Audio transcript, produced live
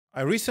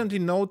I recently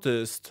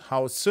noticed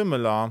how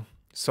similar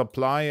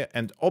supplier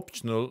and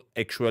optional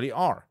actually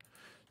are.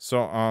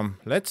 So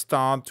let's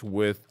start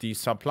with the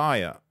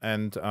supplier,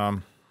 and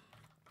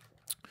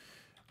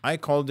I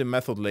call the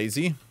method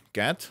lazy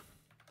get.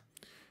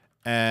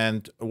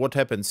 And what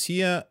happens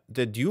here,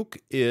 the Duke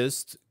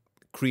is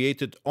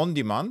created on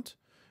demand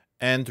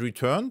and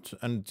returned,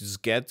 and this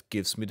get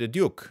gives me the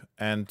Duke.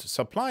 And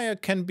supplier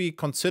can be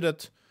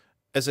considered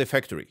as a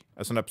factory,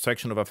 as an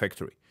abstraction of a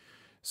factory.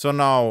 So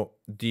now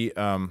the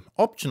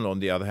optional, on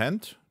the other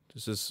hand,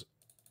 this is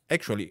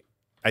actually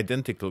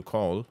identical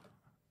call,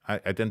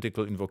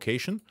 identical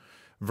invocation,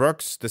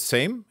 works the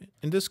same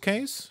in this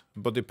case,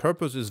 but the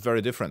purpose is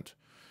very different.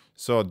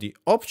 So the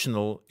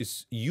optional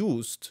is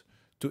used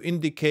to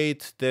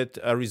indicate that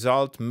a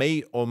result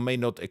may or may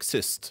not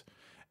exist.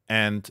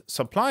 And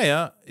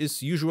supplier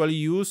is usually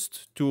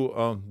used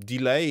to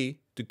delay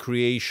the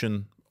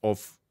creation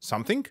of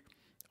something,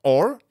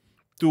 or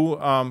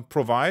to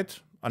provide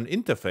an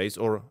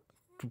interface or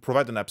to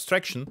provide an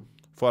abstraction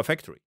for a factory.